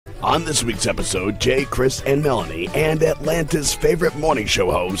On this week's episode, Jay, Chris, and Melanie, and Atlanta's favorite morning show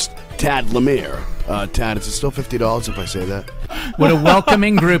host, Tad Lemire. Tad, is it still $50 if I say that? What a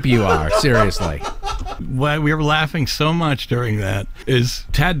welcoming group you are, seriously. Why we were laughing so much during that is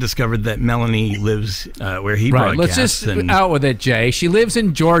Tad discovered that Melanie lives where he broadcasts. Let's just out with it, Jay. She lives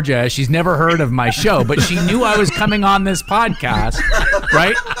in Georgia. She's never heard of my show, but she knew I was coming on this podcast,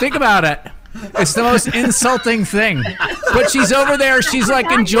 right? Think about it. It's the most insulting thing. But she's over there. She's like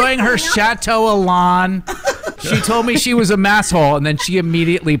enjoying her Chateau Elan. She told me she was a masshole, and then she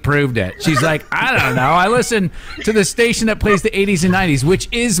immediately proved it. She's like, I don't know. I listen to the station that plays the 80s and 90s, which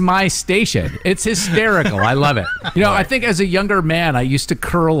is my station. It's hysterical. I love it. You know, I think as a younger man, I used to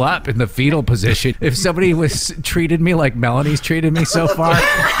curl up in the fetal position if somebody treated me like Melanie's treated me so far.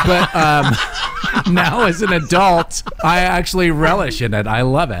 But now as an adult, I actually relish in it. I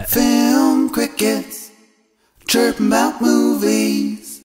love it. Film crickets chirping about movies.